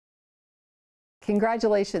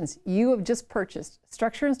Congratulations, you have just purchased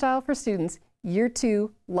Structure and Style for Students Year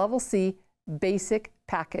 2 Level C Basic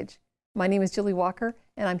Package. My name is Julie Walker,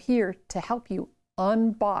 and I'm here to help you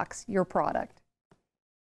unbox your product.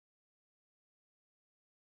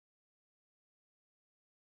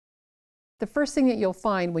 The first thing that you'll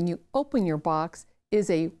find when you open your box is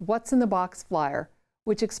a What's in the Box flyer,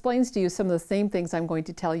 which explains to you some of the same things I'm going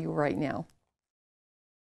to tell you right now.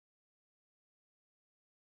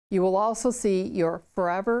 You will also see your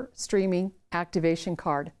Forever Streaming Activation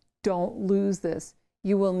Card. Don't lose this.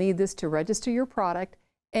 You will need this to register your product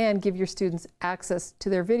and give your students access to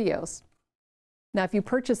their videos. Now, if you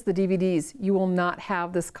purchase the DVDs, you will not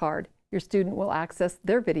have this card. Your student will access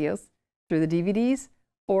their videos through the DVDs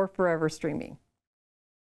or Forever Streaming.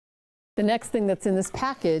 The next thing that's in this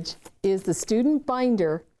package is the student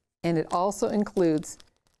binder, and it also includes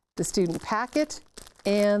the student packet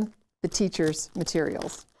and the teacher's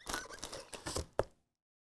materials.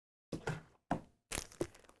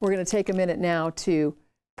 We're going to take a minute now to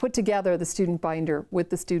put together the student binder with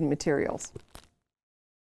the student materials.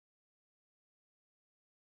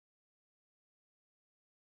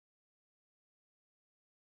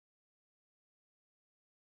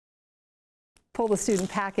 Pull the student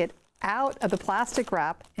packet out of the plastic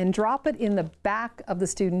wrap and drop it in the back of the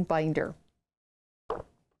student binder.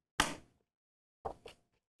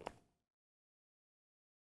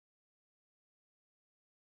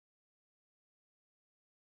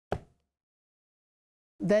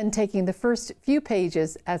 Then taking the first few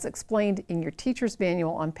pages as explained in your teacher's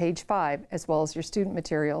manual on page 5, as well as your student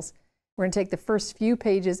materials, we're going to take the first few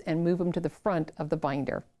pages and move them to the front of the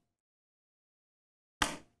binder.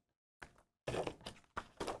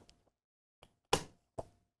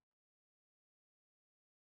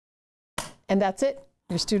 And that's it.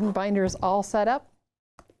 Your student binder is all set up.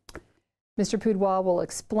 Mr. Poudois will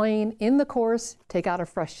explain in the course, take out a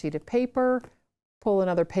fresh sheet of paper, pull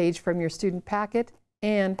another page from your student packet,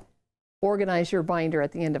 and organize your binder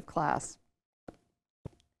at the end of class.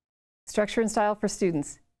 Structure and Style for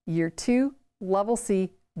Students, Year 2, Level C,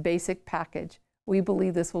 Basic Package. We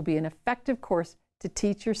believe this will be an effective course to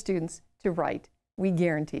teach your students to write. We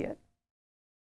guarantee it.